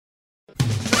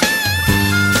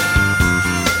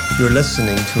You're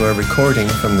listening to a recording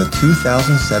from the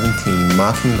 2017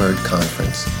 Mockingbird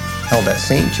Conference, held at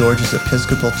St. George's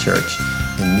Episcopal Church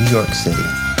in New York City.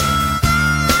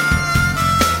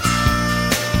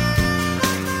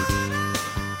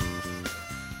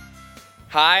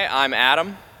 Hi, I'm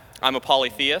Adam. I'm a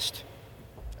polytheist.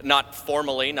 Not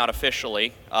formally, not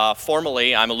officially.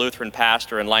 Formally, I'm a Lutheran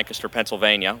pastor in Lancaster,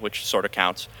 Pennsylvania, which sort of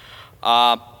counts.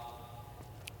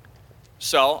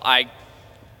 So I,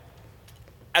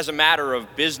 as a matter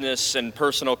of business and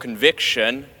personal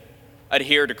conviction,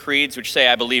 adhere to creeds which say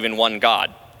I believe in one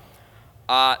God.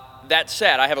 That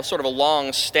said, I have a sort of a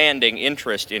long-standing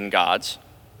interest in gods.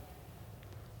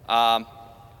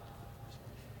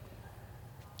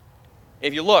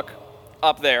 If you look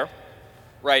up there,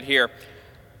 right here,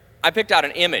 I picked out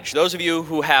an image. Those of you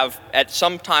who have at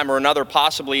some time or another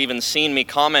possibly even seen me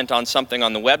comment on something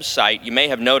on the website, you may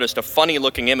have noticed a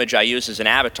funny-looking image I use as an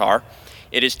avatar.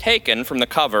 It is taken from the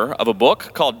cover of a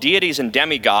book called Deities and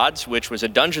Demigods, which was a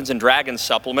Dungeons & Dragons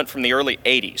supplement from the early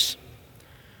 80s.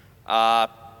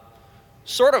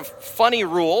 Sort of funny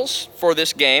rules for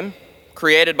this game,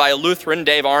 created by a Lutheran,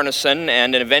 Dave Arneson,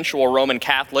 and an eventual Roman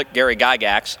Catholic, Gary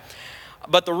Gygax.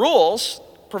 But the rules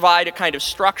provide a kind of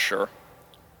structure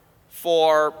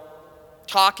for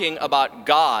talking about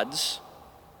gods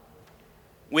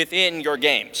within your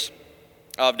games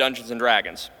of Dungeons &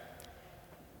 Dragons.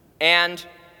 And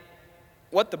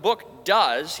what the book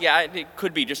does, it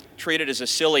could be just treated as a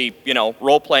silly,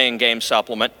 role-playing game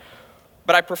supplement,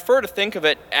 but I prefer to think of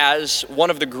it as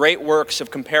one of the great works of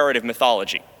comparative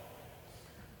mythology.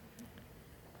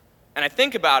 And I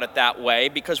think about it that way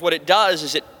because what it does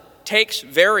is it takes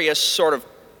various sort of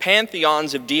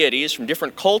pantheons of deities from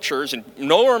different cultures, and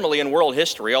normally in world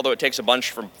history, although it takes a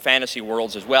bunch from fantasy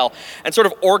worlds as well, and sort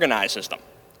of organizes them.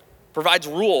 Provides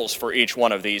rules for each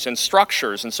one of these and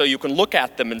structures, and so you can look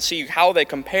at them and see how they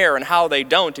compare and how they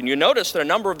don't. And you notice that a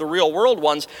number of the real world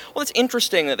ones, well, it's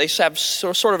interesting that they have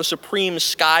sort of a supreme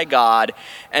sky god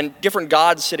and different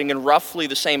gods sitting in roughly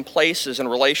the same places in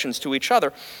relations to each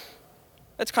other.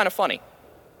 That's kind of funny.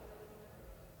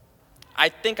 I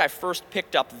think I first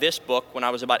picked up this book when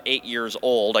I was about 8 years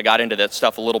old. I got into that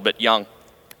stuff a little bit young.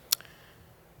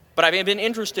 But I've been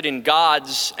interested in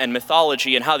gods and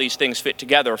mythology and how these things fit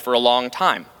together for a long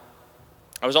time.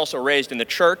 I was also raised in the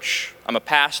church. I'm a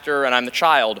pastor, and I'm the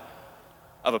child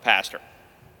of a pastor.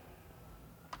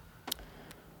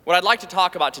 What I'd like to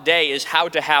talk about today is how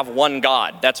to have one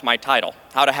God. That's my title,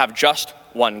 how to have just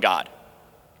one God.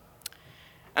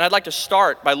 And I'd like to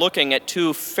start by looking at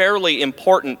two fairly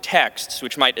important texts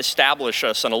which might establish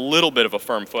us on a little bit of a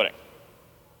firm footing.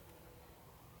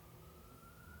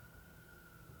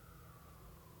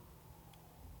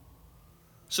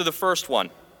 So the first one,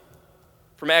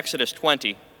 from Exodus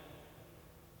 20,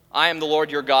 I am the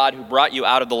Lord your God who brought you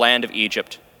out of the land of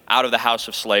Egypt, out of the house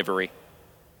of slavery.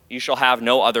 You shall have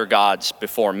no other gods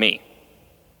before me.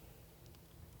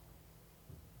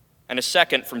 And a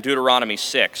second from Deuteronomy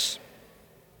 6.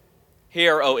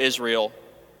 Hear, O Israel,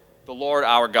 the Lord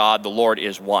our God, the Lord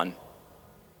is one.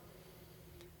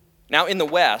 Now in the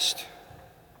West,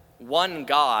 one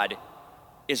God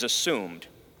is assumed.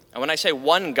 And when I say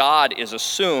one God is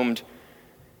assumed,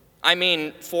 I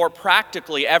mean for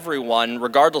practically everyone,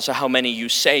 regardless of how many you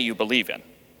say you believe in.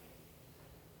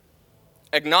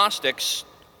 Agnostics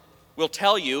will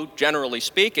tell you, generally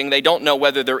speaking, they don't know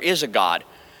whether there is a God.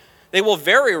 They will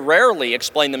very rarely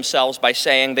explain themselves by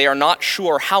saying they are not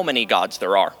sure how many gods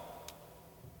there are.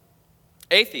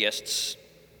 Atheists,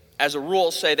 as a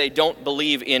rule, say they don't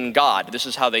believe in God. This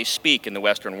is how they speak in the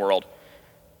Western world.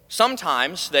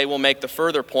 Sometimes they will make the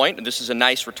further point, and this is a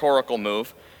nice rhetorical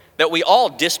move, that we all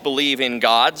disbelieve in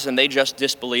gods and they just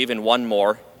disbelieve in one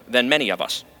more than many of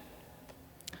us.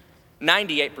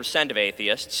 98% of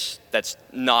atheists, that's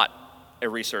not a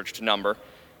researched number,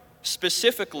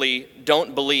 specifically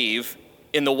don't believe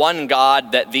in the one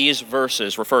God that these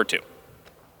verses refer to.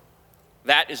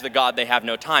 That is the God they have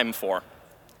no time for.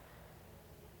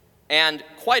 And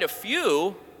quite a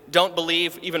few don't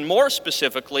believe even more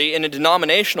specifically in a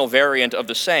denominational variant of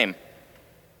the same.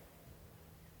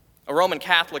 A Roman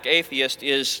Catholic atheist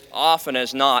is often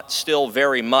as not still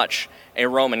very much a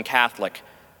Roman Catholic.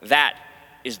 That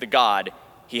is the God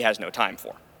he has no time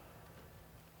for.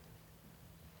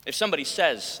 If somebody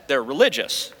says they're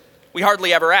religious, we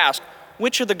hardly ever ask,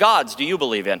 which of the gods do you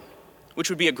believe in? Which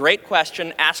would be a great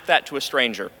question. Ask that to a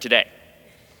stranger today.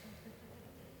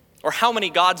 Or how many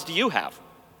gods do you have?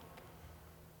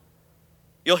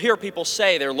 You'll hear people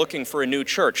say they're looking for a new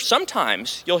church.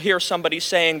 Sometimes you'll hear somebody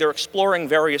saying they're exploring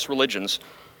various religions.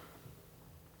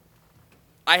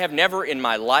 I have never in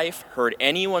my life heard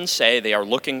anyone say they are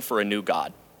looking for a new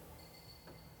God.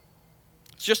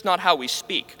 It's just not how we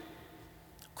speak.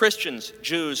 Christians,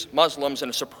 Jews, Muslims,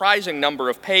 and a surprising number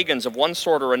of pagans of one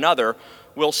sort or another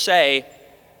will say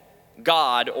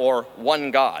God or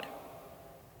one God.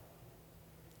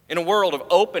 In a world of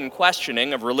open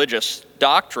questioning of religious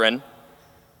doctrine,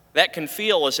 that can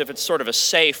feel as if it's sort of a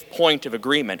safe point of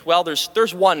agreement. Well,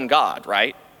 there's one God,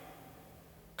 right?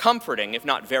 Comforting, if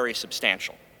not very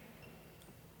substantial.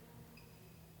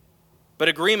 But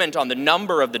agreement on the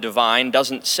number of the divine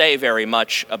doesn't say very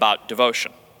much about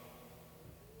devotion.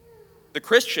 The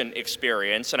Christian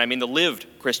experience, and I mean the lived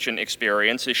Christian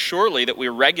experience, is surely that we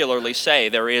regularly say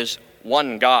there is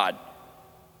one God.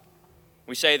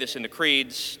 We say this in the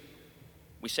creeds.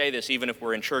 We say this even if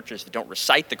we're in churches that don't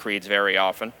recite the creeds very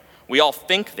often. We all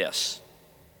think this.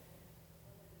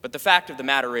 But the fact of the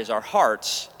matter is our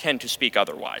hearts tend to speak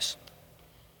otherwise.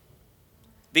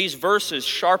 These verses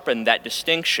sharpen that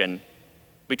distinction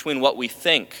between what we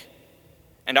think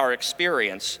and our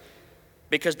experience,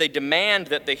 because they demand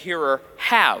that the hearer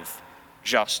have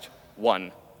just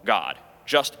one God,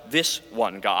 just this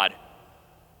one God,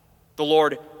 the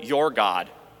Lord your God,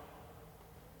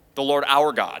 the Lord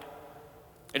our God.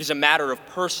 It is a matter of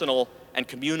personal and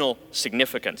communal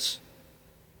significance.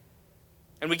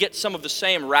 And we get some of the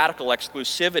same radical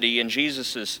exclusivity in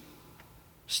Jesus'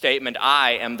 statement,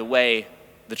 I am the way,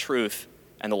 the truth,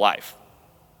 and the life.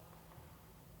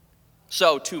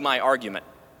 So, to my argument,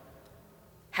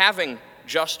 having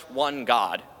just one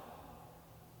God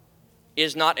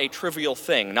is not a trivial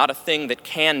thing, not a thing that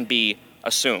can be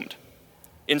assumed.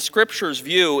 In Scripture's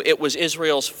view, it was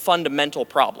Israel's fundamental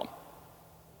problem.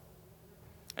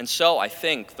 And so I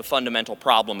think the fundamental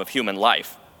problem of human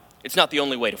life. It's not the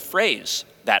only way to phrase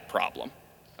that problem,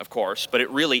 of course, but it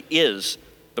really is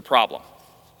the problem.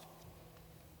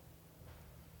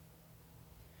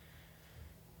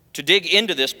 To dig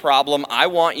into this problem, I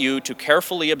want you to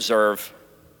carefully observe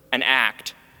an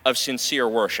act of sincere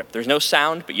worship. There's no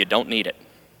sound, but you don't need it.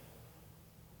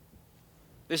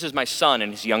 This is my son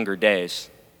in his younger days.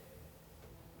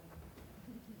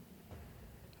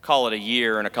 Call it a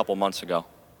year and a couple months ago.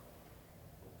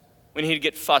 When he'd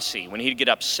get fussy, when he'd get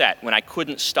upset, when I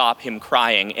couldn't stop him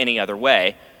crying any other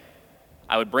way,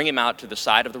 I would bring him out to the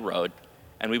side of the road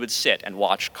and we would sit and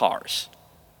watch cars.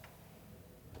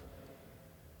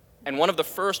 And one of the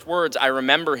first words I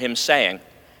remember him saying,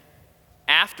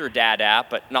 after Dada,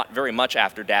 but not very much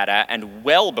after Dada, and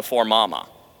well before Mama,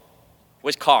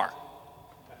 was car.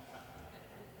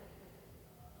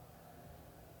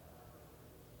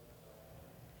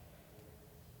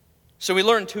 So we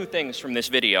learn two things from this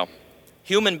video.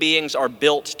 Human beings are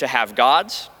built to have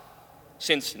gods,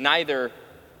 since neither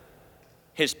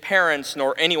his parents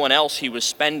nor anyone else he was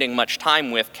spending much time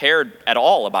with cared at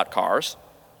all about cars.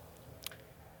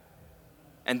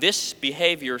 And this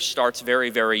behavior starts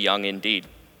very, very young indeed.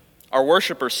 Our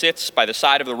worshiper sits by the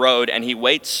side of the road and he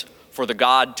waits for the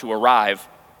God to arrive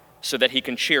so that he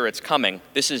can cheer its coming.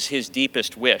 This is his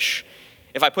deepest wish.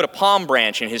 If I put a palm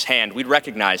branch in his hand, we'd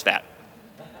recognize that.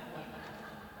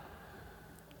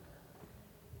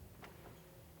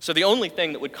 So the only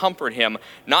thing that would comfort him,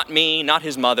 not me, not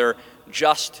his mother,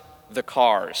 just the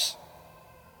cars.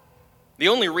 The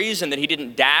only reason that he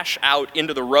didn't dash out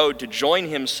into the road to join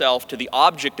himself to the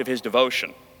object of his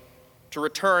devotion, to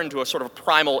return to a sort of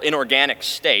primal inorganic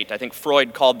state, I think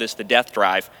Freud called this the death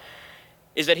drive,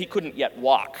 is that he couldn't yet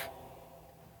walk.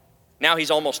 Now he's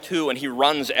almost 2 and he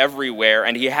runs everywhere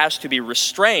and he has to be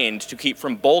restrained to keep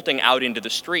from bolting out into the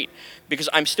street, because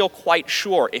I'm still quite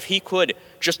sure if he could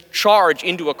just charge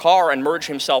into a car and merge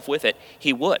himself with it,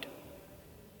 he would.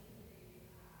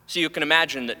 So you can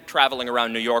imagine that traveling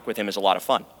around New York with him is a lot of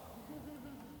fun.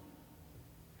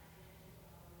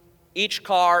 Each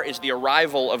car is the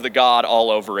arrival of the God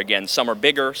all over again. Some are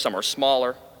bigger, some are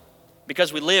smaller.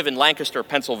 Because we live in Lancaster,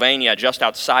 Pennsylvania, just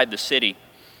outside the city,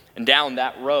 and down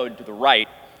that road to the right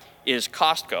is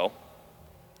Costco,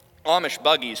 Amish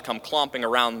buggies come clomping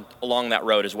around along that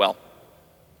road as well.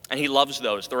 And he loves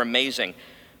those. They're amazing.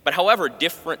 But however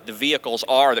different the vehicles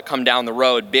are that come down the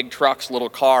road, big trucks, little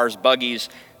cars, buggies,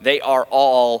 they are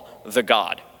all the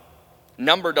God.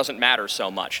 Number doesn't matter so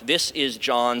much. This is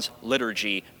John's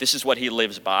liturgy. This is what he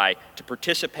lives by, to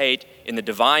participate in the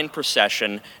divine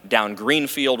procession down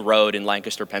Greenfield Road in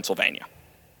Lancaster, Pennsylvania.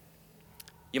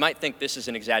 You might think this is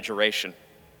an exaggeration.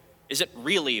 Is it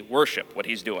really worship, what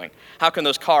he's doing? How can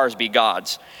those cars be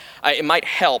gods? It might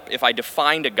help if I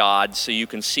defined a God so you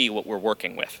can see what we're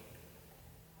working with.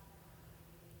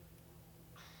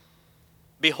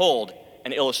 Behold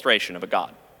an illustration of a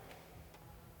God.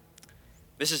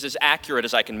 This is as accurate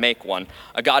as I can make one.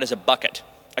 A God is a bucket,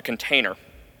 a container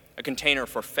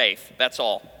for faith. That's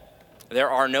all. There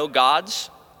are no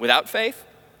gods without faith,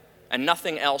 and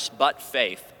nothing else but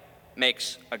faith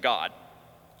makes a God.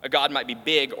 A God might be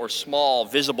big or small,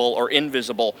 visible or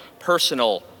invisible,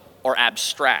 personal or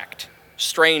abstract,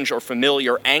 strange or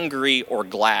familiar, angry or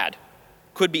glad.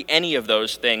 Could be any of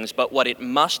those things, but what it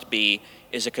must be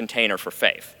is a container for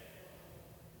faith.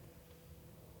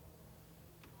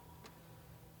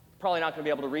 Probably not going to be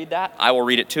able to read that. I will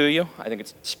read it to you. I think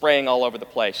it's spraying all over the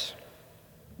place.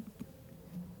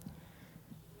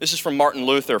 This is from Martin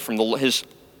Luther, from his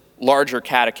larger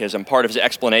catechism, part of his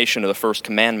explanation of the first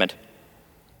commandment.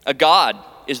 A God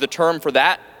is the term for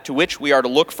that to which we are to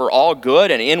look for all good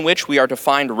and in which we are to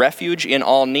find refuge in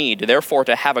all need. Therefore,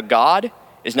 to have a God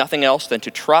is nothing else than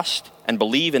to trust and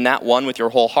believe in that one with your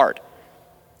whole heart.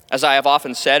 As I have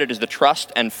often said, it is the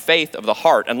trust and faith of the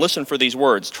heart. And listen for these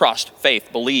words: trust, faith,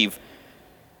 believe.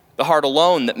 The heart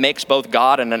alone that makes both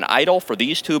God and an idol, for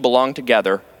these two belong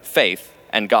together, faith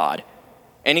and God.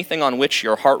 Anything on which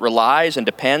your heart relies and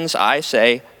depends, I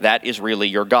say, that is really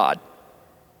your God.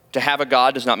 To have a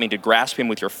God does not mean to grasp him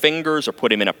with your fingers or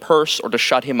put him in a purse or to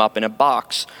shut him up in a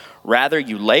box. Rather,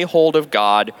 you lay hold of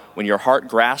God when your heart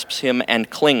grasps him and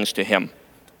clings to him.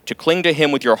 To cling to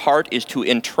him with your heart is to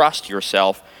entrust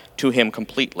yourself to him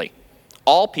completely.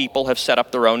 All people have set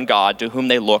up their own God to whom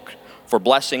they look for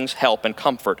blessings, help, and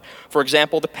comfort. For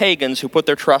example, the pagans who put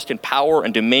their trust in power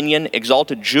and dominion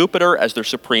exalted Jupiter as their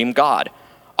supreme God.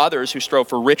 Others who strove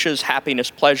for riches, happiness,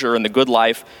 pleasure, and the good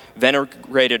life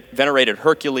venerated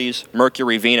Hercules,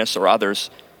 Mercury, Venus, or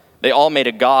others. They all made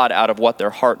a god out of what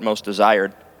their heart most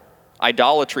desired.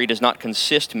 Idolatry does not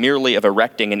consist merely of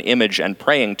erecting an image and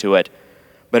praying to it,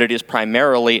 but it is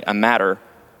primarily a matter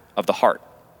of the heart.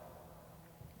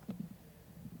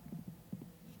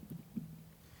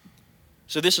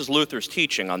 So this is Luther's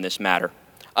teaching on this matter.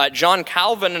 John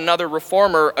Calvin, another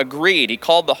reformer, agreed. He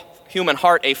called the human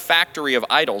heart a factory of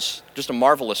idols. Just a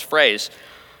marvelous phrase.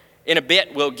 In a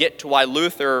bit, we'll get to why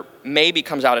Luther maybe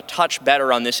comes out a touch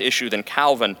better on this issue than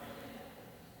Calvin.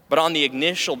 But on the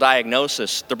initial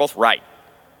diagnosis, they're both right.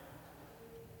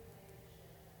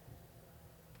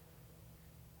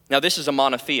 Now, this is a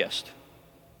monotheist.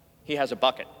 He has a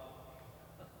bucket.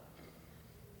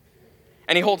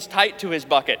 And he holds tight to his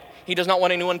bucket. He does not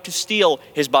want anyone to steal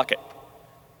his bucket.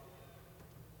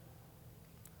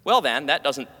 Well then, that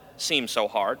doesn't seem so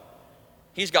hard.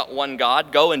 He's got one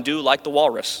God. Go and do like the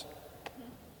walrus.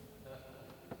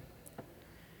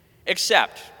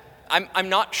 Except, I'm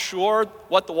not sure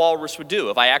what the walrus would do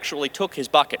if I actually took his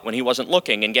bucket when he wasn't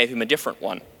looking and gave him a different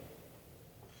one.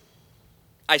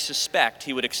 I suspect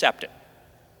he would accept it.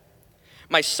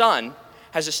 My son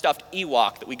has a stuffed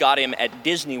Ewok that we got him at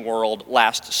Disney World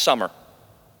last summer.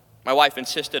 My wife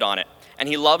insisted on it. And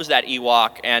he loves that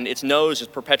Ewok, and its nose is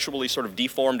perpetually sort of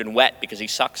deformed and wet because he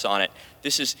sucks on it.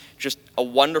 This is just a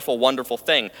wonderful, wonderful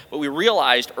thing. But we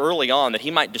realized early on that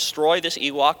he might destroy this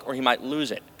Ewok or he might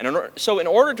lose it. And in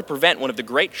order to prevent one of the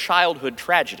great childhood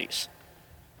tragedies,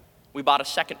 we bought a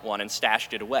second one and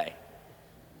stashed it away.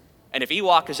 And if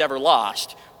Ewok is ever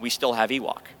lost, we still have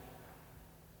Ewok.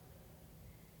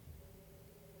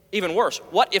 Even worse,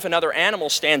 what if another animal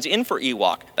stands in for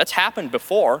Ewok? That's happened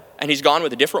before, and he's gone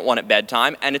with a different one at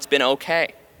bedtime, and it's been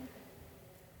okay.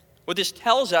 What this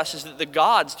tells us is that the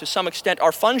gods, to some extent,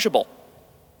 are fungible.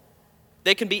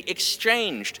 They can be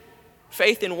exchanged.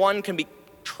 Faith in one can be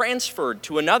transferred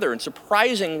to another in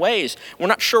surprising ways. We're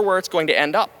not sure where it's going to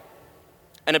end up.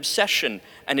 An obsession,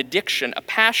 an addiction, a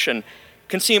passion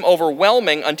can seem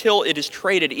overwhelming until it is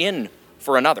traded in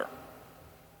for another.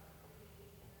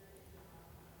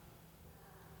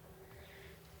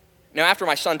 Now, after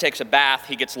my son takes a bath,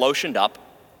 he gets lotioned up,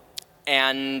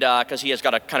 and because he has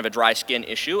got a kind of a dry skin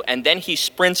issue, and then he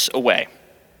sprints away.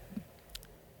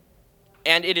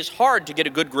 And it is hard to get a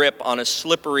good grip on a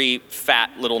slippery,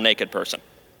 fat, little naked person.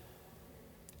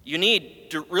 You need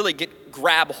to really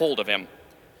grab hold of him.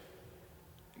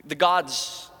 The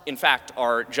gods, in fact,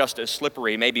 are just as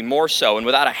slippery, maybe more so, and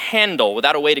without a handle,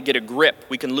 without a way to get a grip,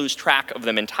 we can lose track of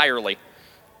them entirely.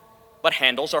 But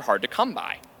handles are hard to come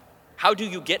by. How do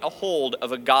you get a hold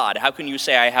of a God? How can you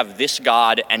say, I have this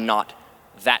God and not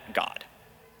that God?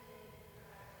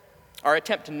 Our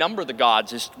attempt to number the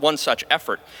gods is one such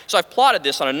effort. So I've plotted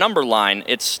this on a number line.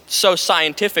 It's so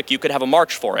scientific you could have a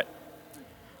march for it.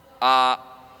 I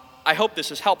hope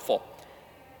this is helpful.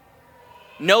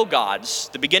 No gods,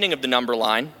 the beginning of the number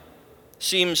line,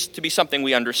 seems to be something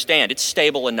we understand. It's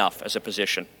stable enough as a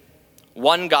position.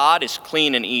 One God is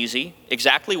clean and easy,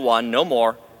 exactly one, no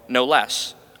more, no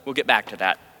less. We'll get back to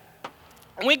that.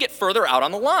 And we get further out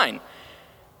on the line.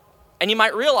 And you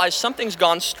might realize something's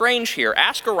gone strange here.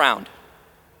 Ask around.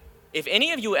 If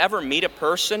any of you ever meet a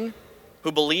person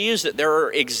who believes that there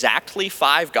are exactly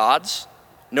 5 gods,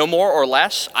 no more or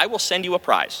less, I will send you a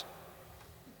prize.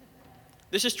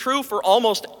 This is true for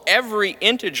almost every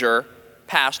integer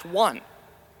past 1.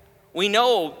 We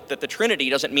know that the Trinity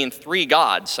doesn't mean 3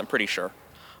 gods, I'm pretty sure.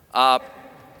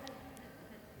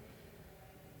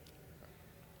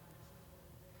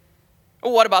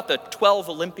 What about the 12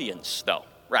 Olympians, though,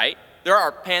 right? There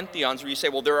are pantheons where you say,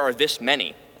 well, there are this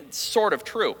many. It's sort of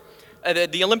true.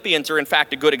 The Olympians are, in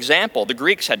fact, a good example. The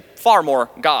Greeks had far more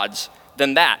gods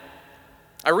than that.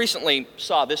 I recently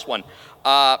saw this one.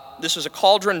 This was a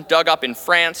cauldron dug up in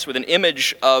France with an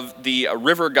image of the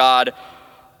river god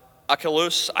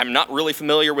Achelous. I'm not really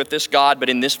familiar with this god, but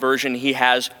in this version, he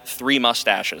has 3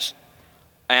 mustaches.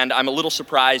 And I'm a little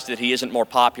surprised that he isn't more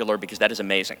popular because that is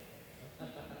amazing.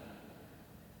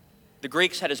 The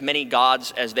Greeks had as many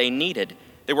gods as they needed.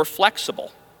 They were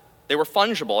flexible. They were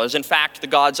fungible, as in fact the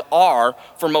gods are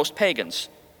for most pagans.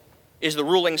 Is the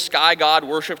ruling sky god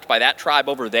worshipped by that tribe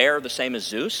over there the same as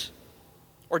Zeus,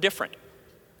 or different?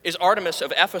 Is Artemis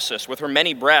of Ephesus with her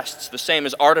many breasts the same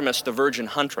as Artemis the virgin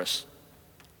huntress?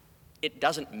 It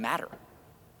doesn't matter.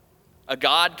 A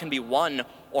god can be one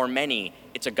or many.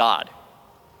 It's a god.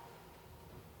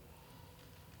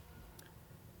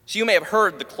 So you may have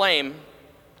heard the claim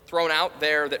thrown out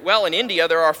there that, well, in India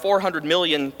there are 400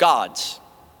 million gods.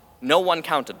 No one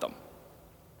counted them.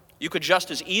 You could just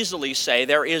as easily say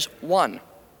there is one.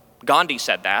 Gandhi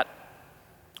said that.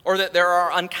 Or that there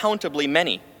are uncountably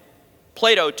many.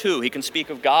 Plato, too, he can speak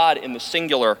of God in the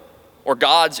singular or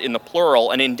gods in the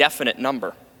plural, an indefinite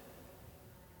number.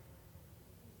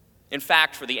 In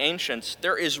fact, for the ancients,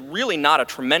 there is really not a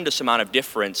tremendous amount of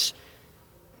difference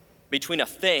between a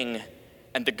thing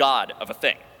and the god of a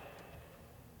thing.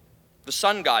 The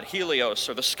sun god, Helios,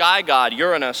 or the sky god,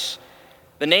 Uranus,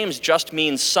 the names just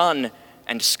mean sun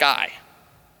and sky.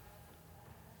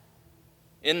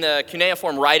 In the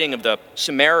cuneiform writing of the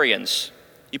Sumerians,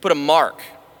 you put a mark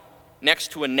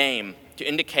next to a name to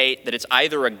indicate that it's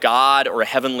either a god or a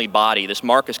heavenly body. This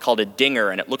mark is called a dinger,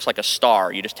 and it looks like a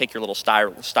star. You just take your little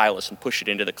stylus and push it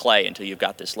into the clay until you've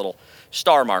got this little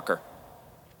star marker.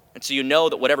 And so you know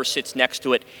that whatever sits next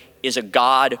to it is a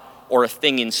god or a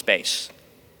thing in space,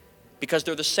 because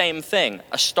they're the same thing.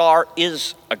 A star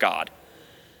is a god.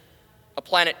 A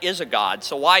planet is a god,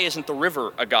 so why isn't the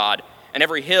river a god? And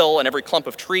every hill and every clump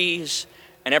of trees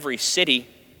and every city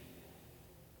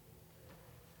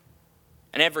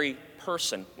and every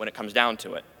person when it comes down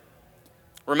to it.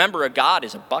 Remember, a god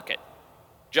is a bucket,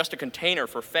 just a container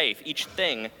for faith. Each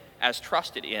thing, as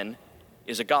trusted in,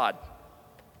 is a god.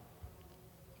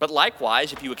 But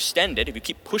likewise, if you extend it, if you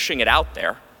keep pushing it out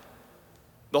there,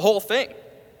 the whole thing,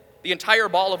 the entire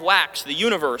ball of wax, the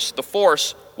universe, the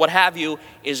force, what have you,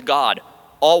 is God,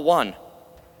 all one,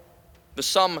 the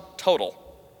sum total.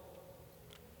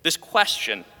 This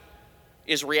question,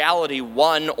 is reality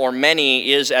one or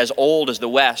many, is as old as the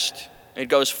West. It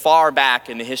goes far back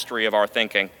in the history of our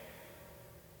thinking.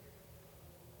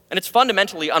 And it's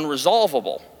fundamentally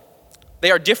unresolvable.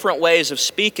 They are different ways of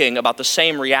speaking about the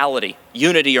same reality,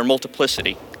 unity or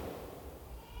multiplicity.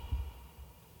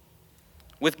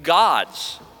 With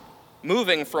gods,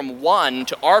 moving from one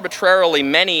to arbitrarily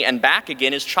many and back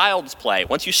again is child's play.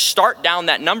 Once you start down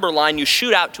that number line, you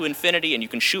shoot out to infinity and you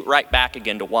can shoot right back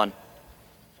again to one.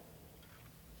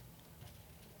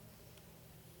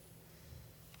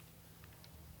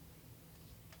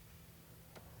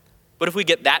 But if we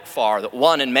get that far, that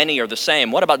one and many are the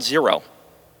same, what about zero?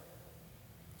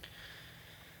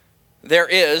 There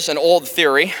is an old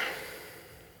theory,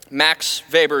 Max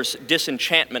Weber's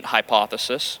disenchantment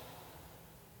hypothesis,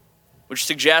 which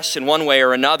suggests in one way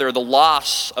or another the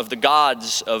loss of the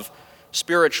gods, of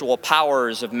spiritual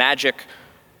powers, of magic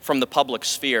from the public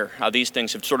sphere, how these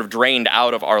things have sort of drained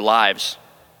out of our lives.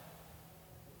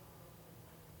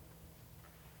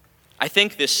 I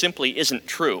think this simply isn't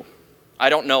true. I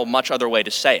don't know much other way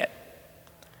to say it.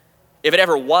 If it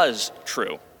ever was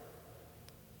true,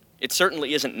 it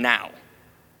certainly isn't now.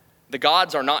 The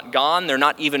gods are not gone, they're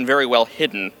not even very well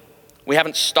hidden. We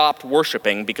haven't stopped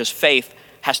worshiping because faith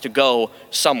has to go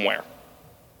somewhere.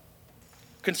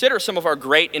 Consider some of our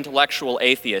great intellectual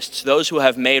atheists, those who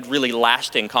have made really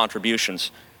lasting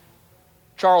contributions.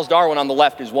 Charles Darwin on the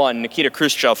left is one, Nikita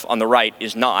Khrushchev on the right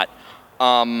is not.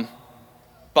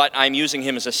 But I'm using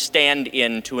him as a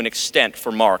stand-in to an extent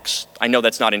for Marx. I know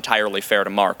that's not entirely fair to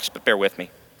Marx, but bear with me.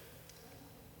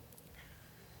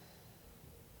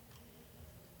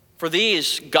 For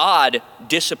these, God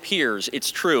disappears,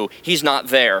 it's true. He's not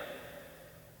there.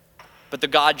 But the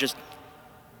God just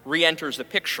re-enters the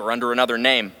picture under another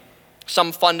name.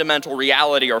 Some fundamental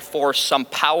reality or force, some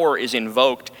power is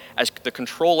invoked as the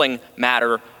controlling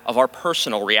matter of our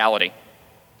personal reality.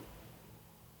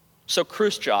 So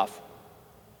Khrushchev,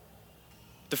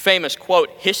 the famous quote,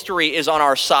 "History is on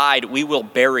our side, we will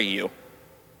bury you."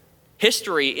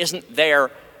 History isn't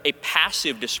there a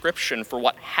passive description for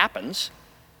what happens.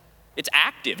 It's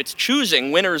active. It's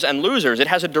choosing winners and losers. It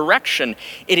has a direction.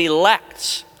 It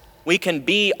elects. We can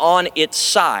be on its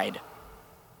side.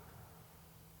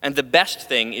 And the best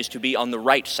thing is to be on the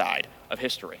right side of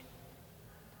history.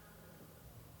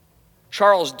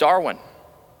 Charles Darwin,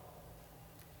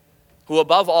 who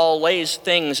above all lays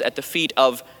things at the feet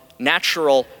of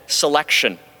natural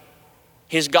selection.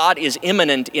 His God is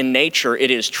immanent in nature,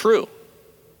 it is true.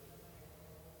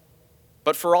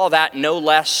 But for all that, no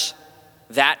less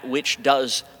that which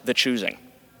does the choosing.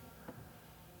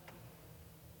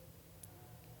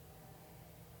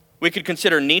 We could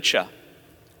consider Nietzsche,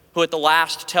 who at the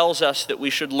last tells us that we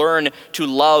should learn to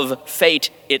love fate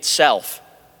itself,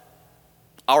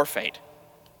 our fate.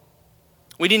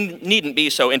 We needn't be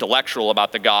so intellectual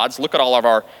about the gods. Look at all of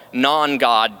our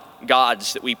non-God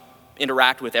gods that we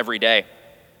interact with every day.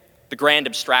 The grand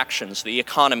abstractions, the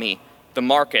economy, the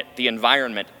market, the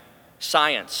environment,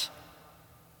 science.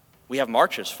 We have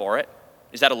marches for it.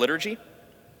 Is that a liturgy?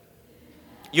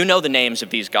 You know the names of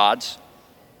these gods.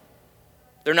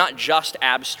 They're not just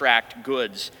abstract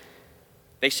goods.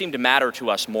 They seem to matter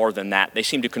to us more than that. They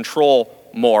seem to control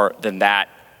more than that.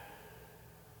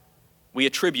 We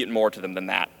attribute more to them than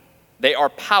that. They are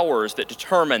powers that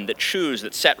determine, that choose,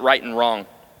 that set right and wrong.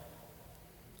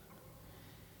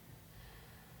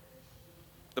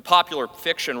 The popular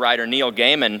fiction writer Neil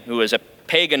Gaiman, who is a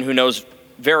pagan who knows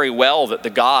very well that the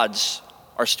gods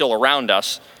are still around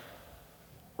us,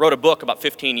 wrote a book about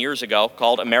 15 years ago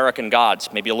called American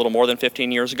Gods, maybe a little more than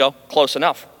 15 years ago, close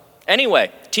enough.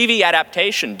 Anyway, TV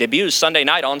adaptation debuts Sunday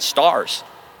night on Starz.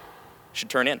 Should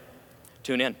tune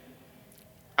in.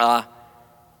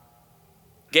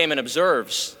 Gaiman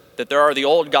observes that there are the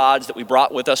old gods that we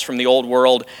brought with us from the old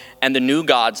world and the new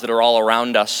gods that are all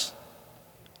around us.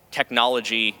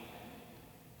 Technology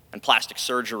and plastic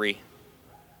surgery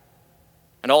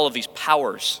and all of these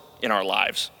powers in our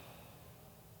lives.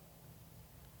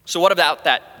 So what about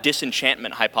that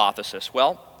disenchantment hypothesis?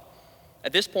 Well,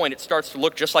 at this point it starts to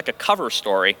look just like a cover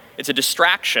story. It's a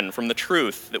distraction from the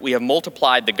truth that we have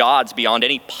multiplied the gods beyond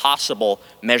any possible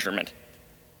measurement.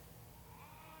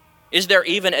 Is there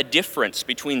even a difference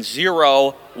between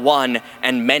 0, 1,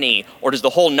 and many, or does the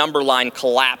whole number line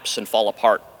collapse and fall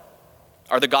apart?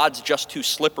 Are the gods just too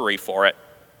slippery for it?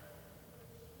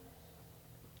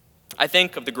 I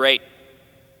think of the great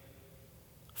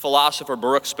philosopher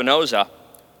Baruch Spinoza,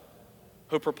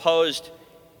 who proposed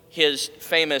his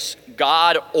famous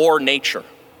God or nature,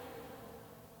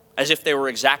 as if they were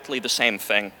exactly the same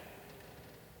thing.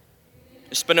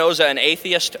 Is Spinoza an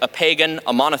atheist, a pagan,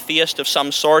 a monotheist of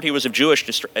some sort? He was of Jewish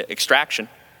extraction,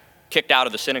 kicked out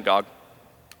of the synagogue.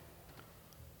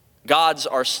 Gods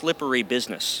are slippery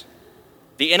business.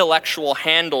 The intellectual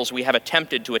handles we have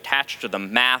attempted to attach to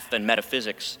them, math and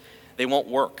metaphysics, they won't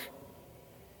work.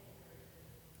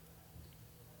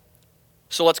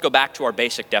 So let's go back to our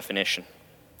basic definition.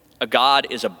 A god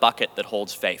is a bucket that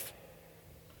holds faith.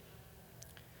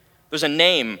 There's a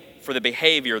name for the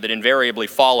behavior that invariably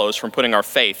follows from putting our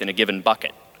faith in a given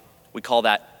bucket. We call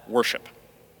that worship.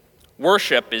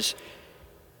 Worship is,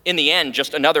 in the end,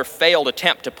 just another failed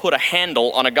attempt to put a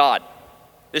handle on a god.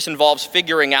 This involves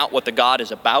figuring out what the god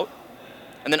is about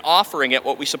and then offering it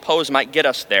what we suppose might get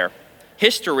us there.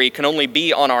 History can only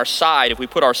be on our side if we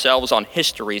put ourselves on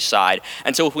history's side.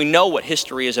 And so if we know what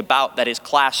history is about, that is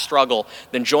class struggle,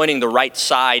 then joining the right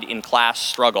side in class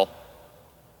struggle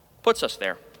puts us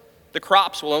there. The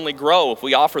crops will only grow if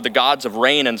we offer the gods of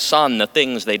rain and sun the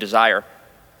things they desire.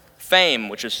 Fame,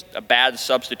 which is a bad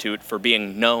substitute for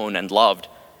being known and loved,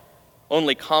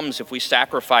 only comes if we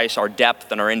sacrifice our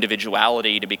depth and our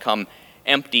individuality to become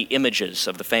empty images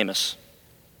of the famous.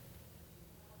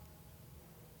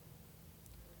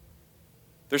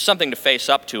 There's something to face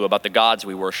up to about the gods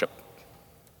we worship.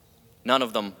 None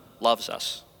of them loves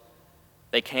us.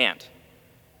 They can't,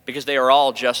 because they are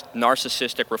all just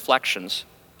narcissistic reflections.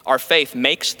 Our faith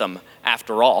makes them,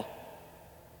 after all.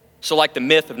 So like the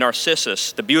myth of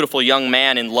Narcissus, the beautiful young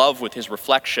man in love with his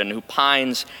reflection who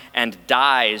pines and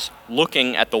dies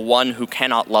looking at the one who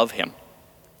cannot love him.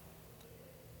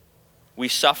 We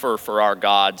suffer for our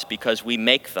gods because we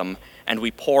make them and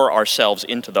we pour ourselves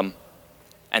into them,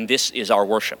 and this is our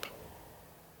worship.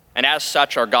 And as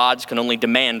such, our gods can only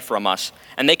demand from us,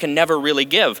 and they can never really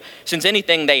give, since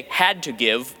anything they had to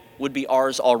give would be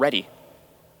ours already.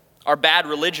 Our bad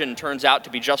religion turns out to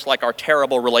be just like our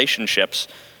terrible relationships.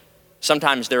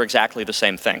 Sometimes they're exactly the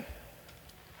same thing.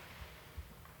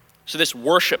 So this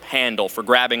worship handle for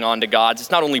grabbing onto gods,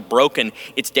 it's not only broken,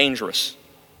 it's dangerous.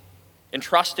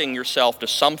 Entrusting yourself to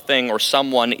something or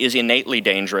someone is innately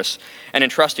dangerous, and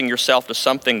entrusting yourself to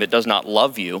something that does not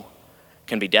love you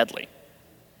can be deadly.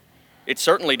 It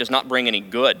certainly does not bring any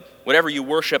good. Whatever you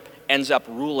worship ends up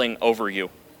ruling over you.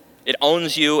 It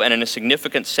owns you and in a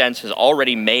significant sense has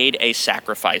already made a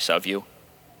sacrifice of you.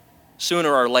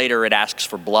 Sooner or later it asks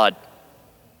for blood.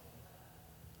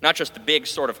 Not just the big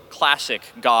sort of classic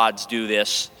gods do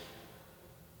this,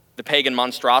 the pagan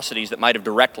monstrosities that might have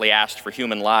directly asked for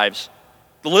human lives.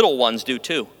 The little ones do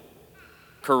too.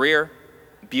 Career,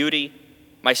 beauty,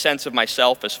 my sense of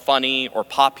myself as funny or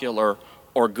popular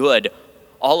or good,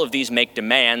 all of these make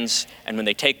demands, and when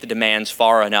they take the demands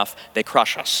far enough, they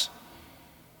crush us.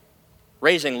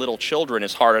 Raising little children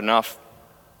is hard enough.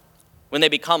 When they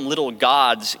become little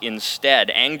gods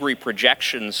instead, angry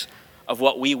projections of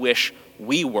what we wish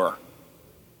we were,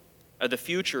 of the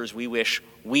futures we wish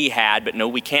we had but know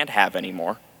we can't have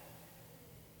anymore.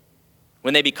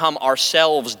 When they become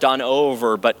ourselves done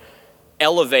over but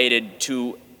elevated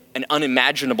to an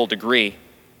unimaginable degree,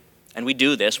 and we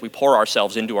do this, we pour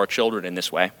ourselves into our children in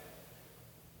this way,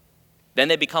 then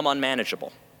they become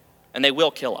unmanageable, and they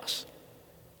will kill us.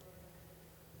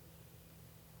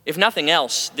 If nothing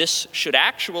else, this should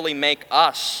actually make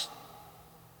us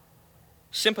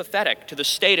sympathetic to the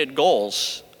stated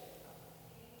goals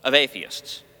of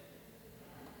atheists.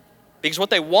 Because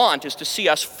what they want is to see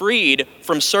us freed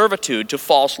from servitude to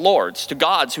false lords, to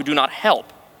gods who do not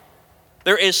help.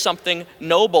 There is something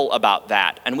noble about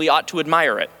that, and we ought to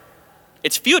admire it.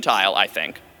 It's futile, I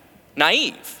think,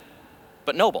 naive,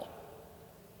 but noble.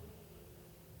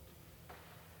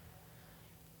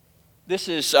 This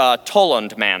is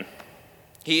Tollund man.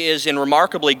 He is in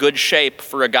remarkably good shape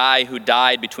for a guy who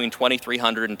died between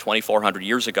 2,300 and 2,400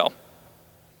 years ago.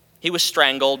 He was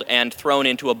strangled and thrown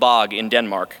into a bog in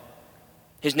Denmark.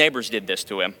 His neighbors did this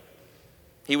to him.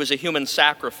 He was a human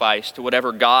sacrifice to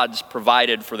whatever gods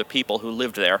provided for the people who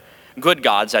lived there. Good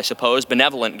gods, I suppose,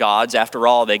 benevolent gods. After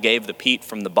all, they gave the peat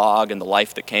from the bog and the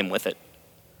life that came with it.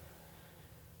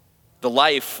 The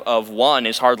life of one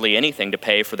is hardly anything to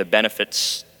pay for the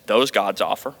benefits those gods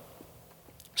offer.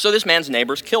 So this man's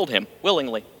neighbors killed him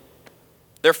willingly.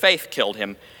 Their faith killed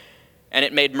him, and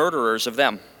it made murderers of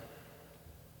them.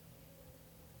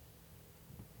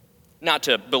 Not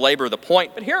to belabor the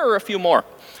point, but here are a few more.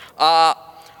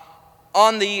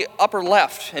 On the upper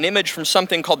left, an image from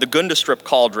something called the Gundestrup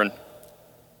cauldron.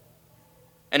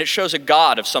 And it shows a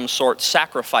god of some sort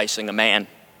sacrificing a man.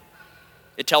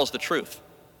 It tells the truth.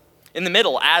 In the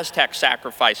middle, Aztec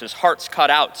sacrifices, hearts cut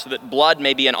out so that blood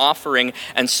may be an offering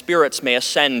and spirits may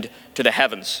ascend to the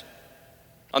heavens.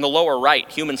 On the lower right,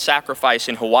 human sacrifice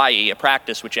in Hawaii, a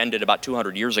practice which ended about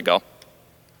 200 years ago.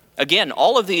 Again,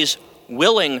 all of these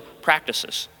willing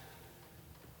practices.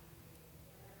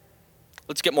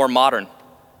 Let's get more modern.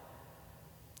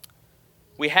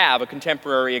 We have a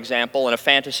contemporary example and a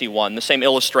fantasy one, the same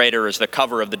illustrator as the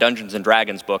cover of the Dungeons &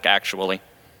 Dragons book, actually.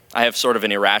 I have sort of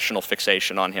an irrational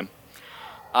fixation on him.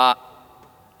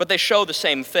 But they show the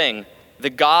same thing, the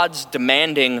gods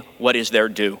demanding what is their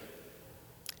due.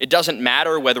 It doesn't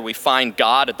matter whether we find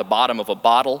God at the bottom of a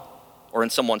bottle, or in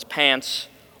someone's pants,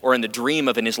 or in the dream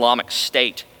of an Islamic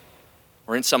state,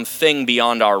 or in some thing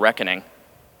beyond our reckoning.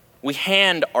 We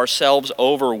hand ourselves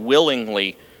over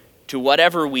willingly to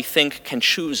whatever we think can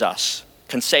choose us,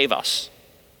 can save us.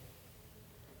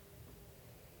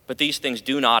 But these things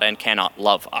do not and cannot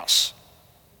love us.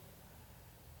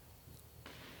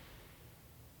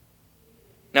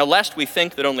 Now, lest we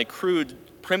think that only crude,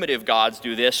 primitive gods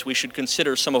do this, we should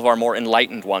consider some of our more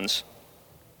enlightened ones.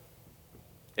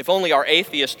 If only our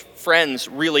atheist friends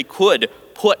really could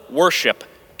put worship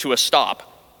to a stop,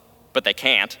 but they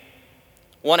can't.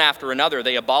 One after another,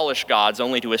 they abolish gods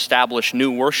only to establish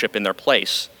new worship in their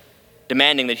place,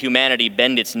 demanding that humanity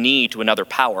bend its knee to another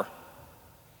power.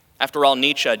 After all,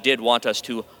 Nietzsche did want us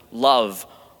to love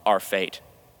our fate.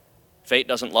 Fate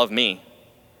doesn't love me.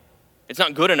 It's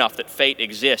not good enough that fate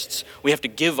exists. We have to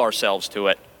give ourselves to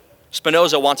it.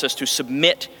 Spinoza wants us to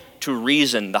submit to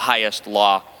reason, the highest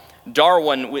law.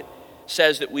 Darwin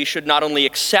says that we should not only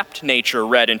accept nature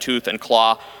red in tooth and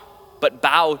claw, but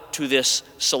bow to this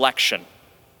selection.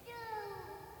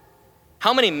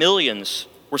 How many millions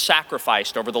were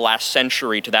sacrificed over the last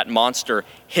century to that monster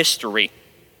history,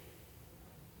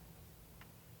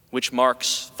 which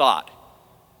Marx thought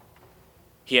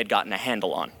he had gotten a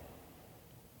handle on?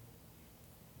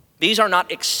 These are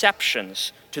not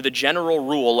exceptions to the general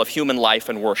rule of human life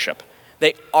and worship.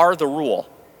 They are the rule.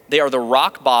 They are the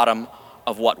rock bottom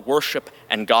of what worship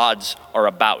and gods are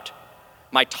about.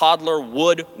 My toddler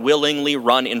would willingly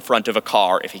run in front of a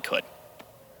car if he could.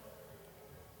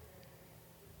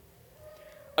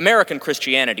 American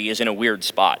Christianity is in a weird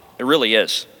spot. It really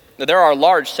is. There are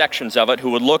large sections of it who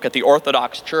would look at the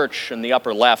Orthodox Church in the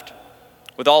upper left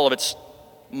with all of its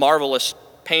marvelous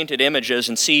painted images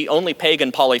and see only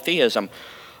pagan polytheism,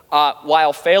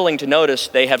 while failing to notice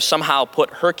they have somehow put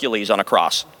Hercules on a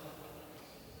cross.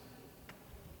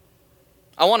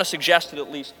 I want to suggest that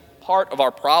at least part of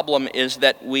our problem is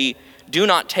that we do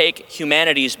not take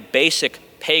humanity's basic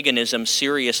paganism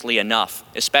seriously enough,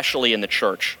 especially in the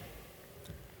church.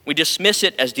 We dismiss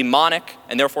it as demonic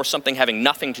and therefore something having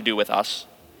nothing to do with us,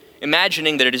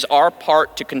 imagining that it is our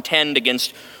part to contend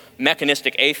against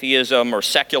mechanistic atheism or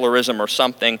secularism or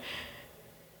something,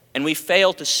 and we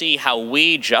fail to see how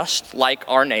we, just like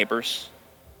our neighbors,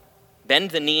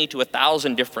 bend the knee to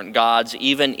 1,000 different gods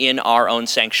even in our own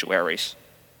sanctuaries.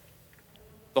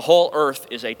 The whole earth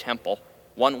is a temple,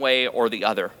 one way or the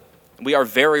other. We are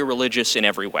very religious in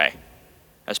every way,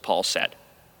 as Paul said.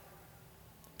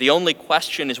 The only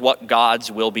question is what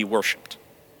gods will be worshipped.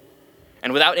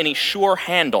 And without any sure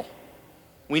handle,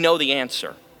 we know the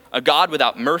answer. A God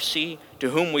without mercy, to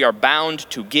whom we are bound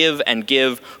to give and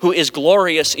give, who is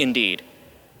glorious indeed,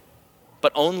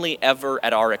 but only ever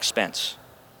at our expense.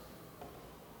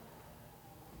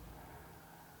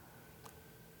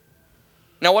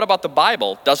 Now, what about the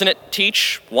Bible? Doesn't it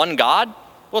teach one God?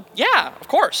 Well, yeah, of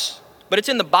course. But it's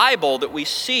in the Bible that we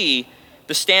see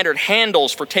the standard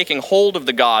handles for taking hold of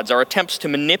the gods, our attempts to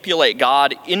manipulate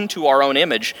God into our own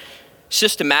image,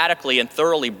 systematically and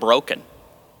thoroughly broken.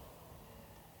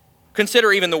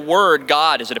 Consider even the word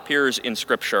God as it appears in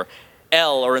Scripture,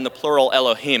 El, or in the plural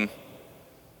Elohim.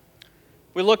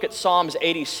 We look at Psalms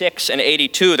 86 and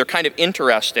 82, they're kind of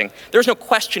interesting. There's no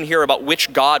question here about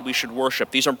which God we should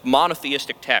worship. These are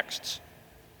monotheistic texts.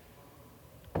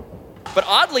 But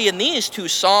oddly, in these two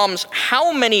Psalms,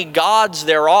 how many gods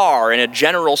there are in a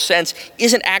general sense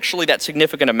isn't actually that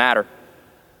significant a matter.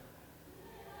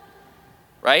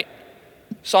 Right?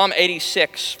 Psalm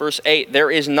 86, verse 8,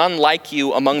 there is none like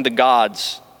you among the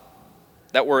gods.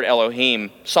 That word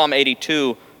Elohim. Psalm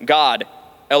 82, God,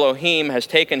 Elohim, has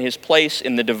taken his place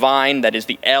in the divine, that is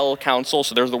the El council,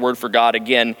 so there's the word for God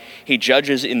again. He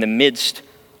judges in the midst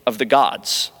of the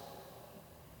gods.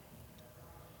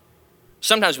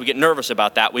 Sometimes we get nervous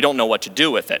about that. We don't know what to do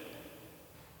with it.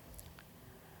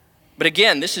 But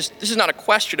again, this is not a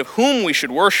question of whom we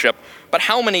should worship, but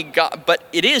how many but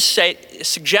it is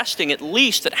suggesting at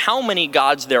least that how many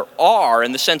gods there are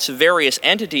in the sense of various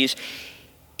entities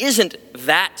isn't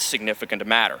that significant a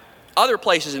matter. Other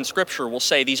places in Scripture will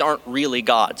say these aren't really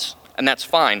gods, and that's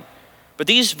fine. But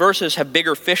these verses have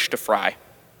bigger fish to fry.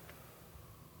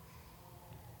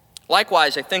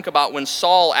 Likewise, I think about when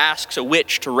Saul asks a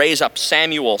witch to raise up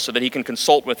Samuel so that he can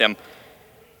consult with him.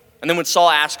 And then when Saul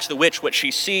asks the witch what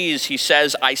she sees, he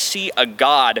says, I see a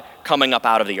God coming up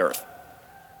out of the earth.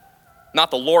 Not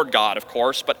the Lord God, of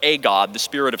course, but a God, the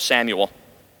spirit of Samuel.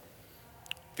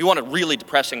 If you want a really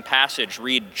depressing passage,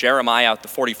 read Jeremiah, the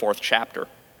 44th chapter.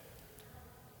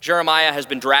 Jeremiah has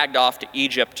been dragged off to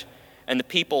Egypt, and the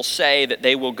people say that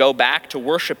they will go back to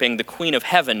worshiping the Queen of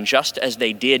Heaven just as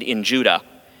they did in Judah.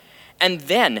 And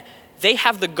then they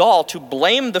have the gall to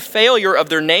blame the failure of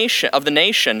the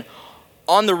nation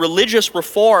on the religious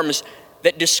reforms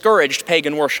that discouraged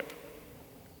pagan worship.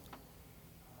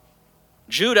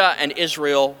 Judah and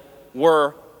Israel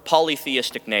were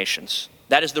polytheistic nations.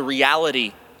 That is the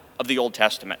reality of the Old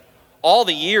Testament. All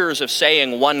the years of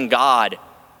saying one God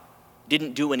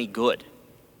didn't do any good.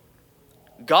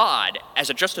 God,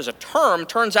 just as a term,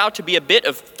 turns out to be a bit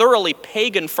of thoroughly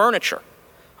pagan furniture,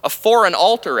 a foreign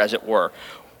altar, as it were.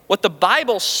 What the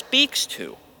Bible speaks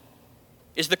to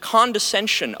is the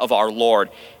condescension of our Lord,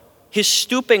 his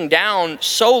stooping down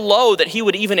so low that he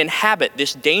would even inhabit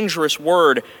this dangerous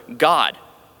word, God.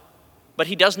 But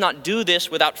he does not do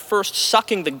this without first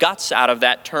sucking the guts out of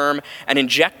that term and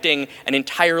injecting an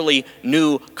entirely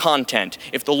new content.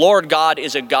 If the Lord God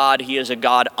is a God, he is a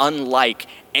God unlike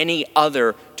any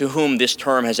other to whom this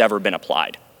term has ever been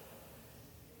applied.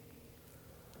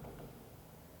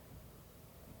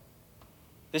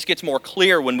 This gets more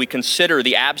clear when we consider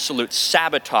the absolute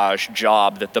sabotage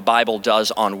job that the Bible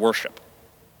does on worship.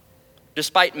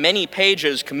 Despite many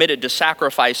pages committed to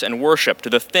sacrifice and worship, to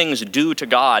the things due to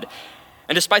God,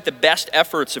 and despite the best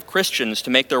efforts of Christians to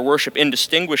make their worship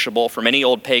indistinguishable from any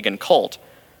old pagan cult,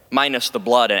 minus the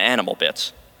blood and animal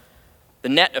bits, the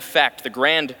net effect, the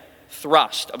grand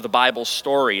thrust of the Bible's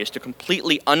story is to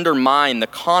completely undermine the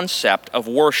concept of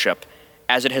worship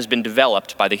as it has been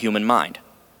developed by the human mind.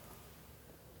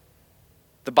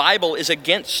 The Bible is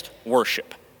against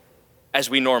worship as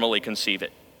we normally conceive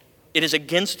it. It is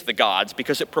against the gods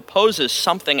because it proposes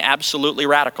something absolutely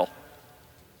radical.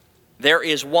 There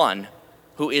is one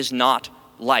who is not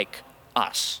like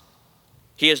us.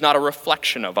 He is not a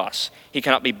reflection of us. He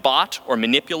cannot be bought or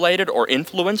manipulated or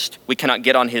influenced. We cannot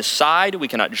get on his side. We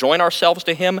cannot join ourselves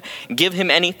to him, give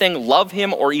him anything, love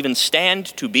him, or even stand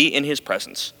to be in his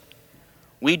presence.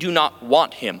 We do not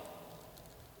want him.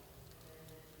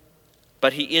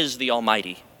 But he is the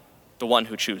Almighty, the one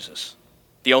who chooses,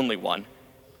 the only one.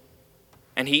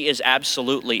 And he is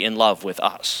absolutely in love with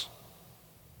us.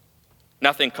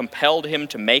 Nothing compelled him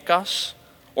to make us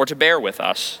or to bear with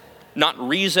us. Not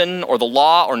reason or the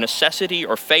law or necessity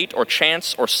or fate or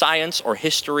chance or science or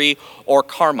history or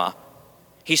karma.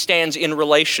 He stands in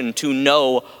relation to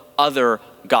no other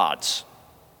gods.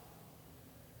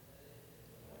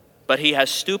 But he has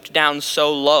stooped down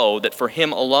so low that for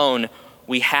him alone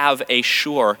we have a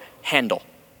sure handle.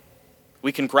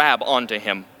 We can grab onto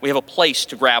him. We have a place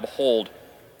to grab hold.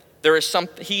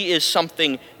 He is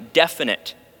something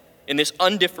definite in this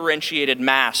undifferentiated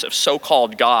mass of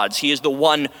so-called gods. He is the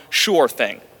one sure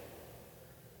thing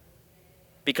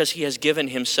because he has given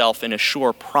himself in a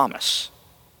sure promise.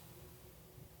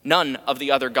 None of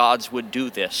the other gods would do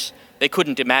this. They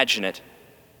couldn't imagine it.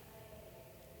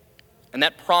 And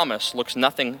that promise looks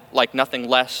nothing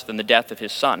less than the death of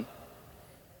his son.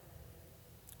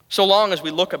 So long as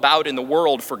we look about in the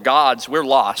world for gods, we're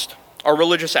lost. Our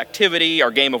religious activity,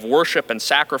 our game of worship and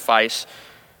sacrifice,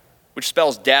 which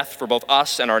spells death for both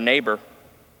us and our neighbor.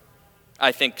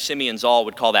 I think Simeon Zoll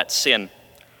would call that sin.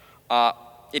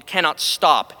 It cannot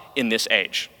stop in this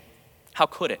age. How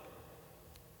could it?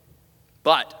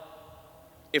 But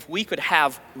if we could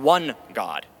have one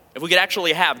God, if we could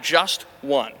actually have just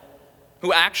one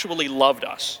who actually loved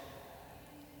us,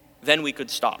 then we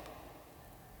could stop.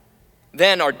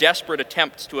 Then our desperate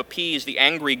attempts to appease the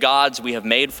angry gods we have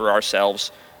made for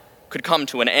ourselves could come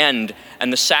to an end,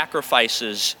 and the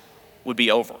sacrifices would be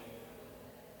over.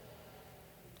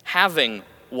 Having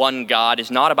one God is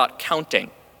not about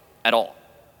counting at all.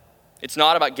 It's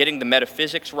not about getting the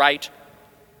metaphysics right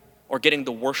or getting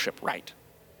the worship right.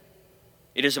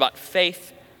 It is about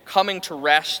faith coming to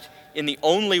rest in the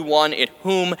only one in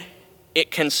whom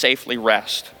it can safely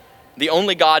rest. The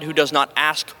only God who does not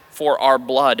ask for our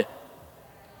blood,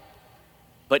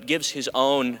 but gives his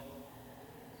own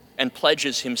and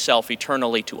pledges himself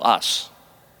eternally to us.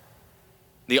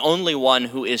 The only one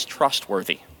who is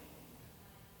trustworthy.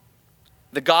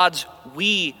 The gods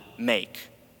we make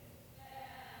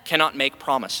cannot make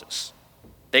promises.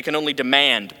 They can only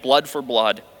demand blood for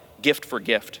blood, gift for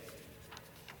gift.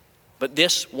 But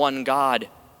this one God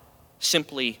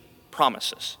simply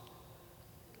promises.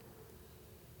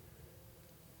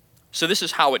 So this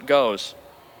is how it goes.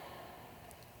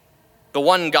 The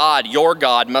one God, your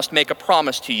God, must make a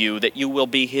promise to you that you will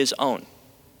be his own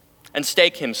and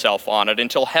stake himself on it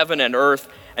until heaven and earth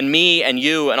and me and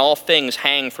you and all things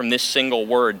hang from this single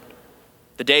word.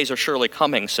 The days are surely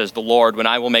coming, says the Lord, when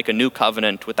I will make a new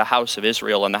covenant with the house of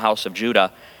Israel and the house of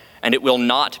Judah, and it will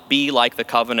not be like the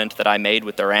covenant that I made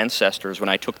with their ancestors when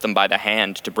I took them by the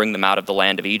hand to bring them out of the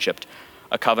land of Egypt,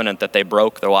 a covenant that they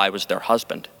broke though I was their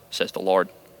husband, says the Lord.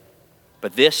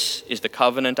 But this is the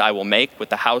covenant I will make with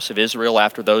the house of Israel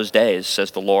after those days, says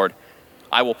the Lord.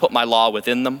 I will put my law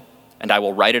within them, and I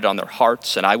will write it on their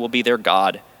hearts, and I will be their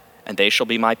God, and they shall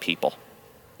be my people.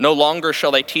 No longer shall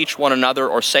they teach one another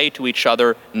or say to each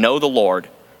other, know the Lord,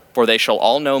 for they shall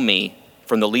all know me,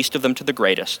 from the least of them to the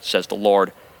greatest, says the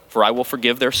Lord, for I will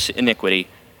forgive their iniquity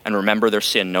and remember their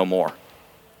sin no more.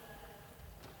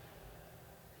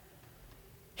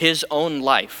 His own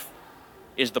life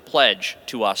is the pledge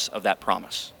to us of that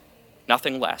promise,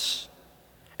 nothing less.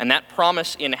 And that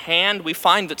promise in hand, we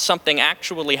find that something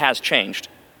actually has changed.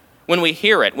 When we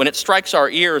hear it, when it strikes our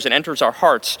ears and enters our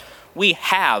hearts, we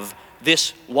have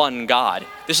this one God.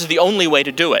 This is the only way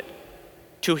to do it,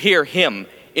 to hear him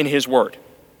in his word.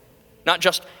 Not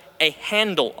just a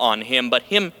handle on him, but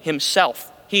him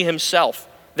himself, he himself,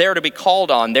 there to be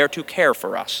called on, there to care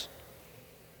for us.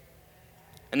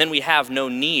 And then we have no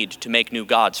need to make new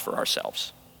gods for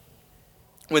ourselves.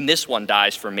 When this one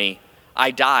dies for me,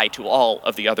 I die to all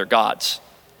of the other gods,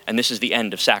 and this is the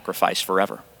end of sacrifice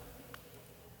forever.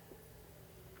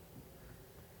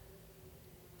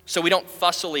 So we don't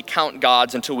fussily count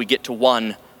gods until we get to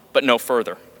one, but no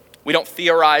further. We don't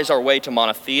theorize our way to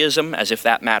monotheism as if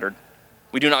that mattered.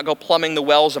 We do not go plumbing the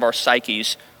wells of our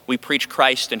psyches. We preach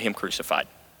Christ and him crucified.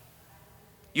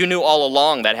 You knew all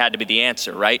along that had to be the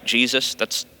answer, right? Jesus,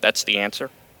 that's the answer.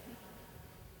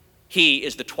 He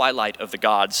is the twilight of the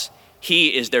gods. He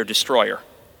is their destroyer.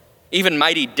 Even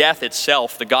mighty death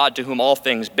itself, the God to whom all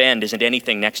things bend, isn't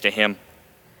anything next to him.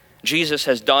 Jesus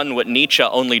has done what Nietzsche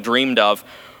only dreamed of,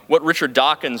 what Richard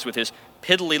Dawkins with his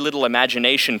piddly little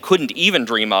imagination couldn't even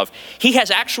dream of. He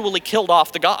has actually killed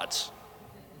off the gods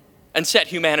and set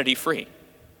humanity free.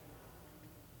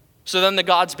 So then the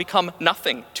gods become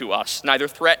nothing to us, neither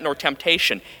threat nor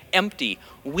temptation, empty,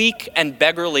 weak, and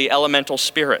beggarly elemental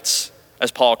spirits,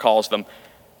 as Paul calls them.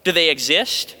 Do they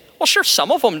exist? Well, sure,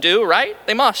 some of them do, right?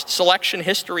 They must. Selection,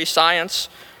 history, science.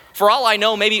 For all I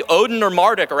know, maybe Odin or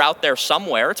Marduk are out there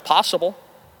somewhere. It's possible.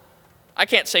 I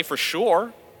can't say for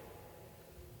sure,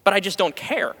 but I just don't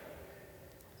care.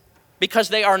 Because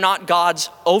they are not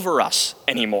gods over us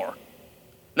anymore.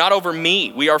 Not over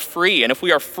me. We are free. And if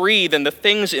we are free, then the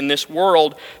things in this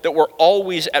world that were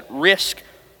always at risk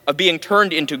of being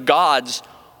turned into gods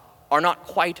are not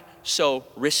quite so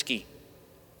risky.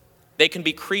 They can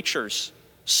be creatures,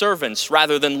 servants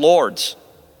rather than lords.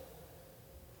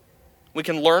 We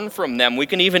can learn from them. We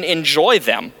can even enjoy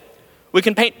them. We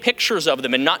can paint pictures of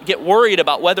them and not get worried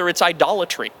about whether it's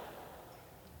idolatry,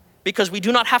 because we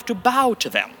do not have to bow to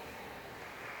them.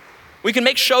 We can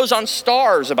make shows on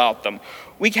stars about them.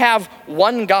 We have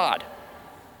one God.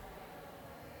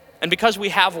 And because we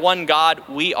have one God,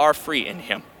 we are free in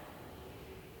him.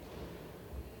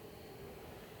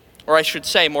 Or I should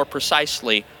say more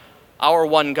precisely, our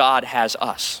one God has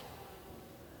us.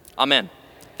 Amen.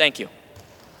 Thank you.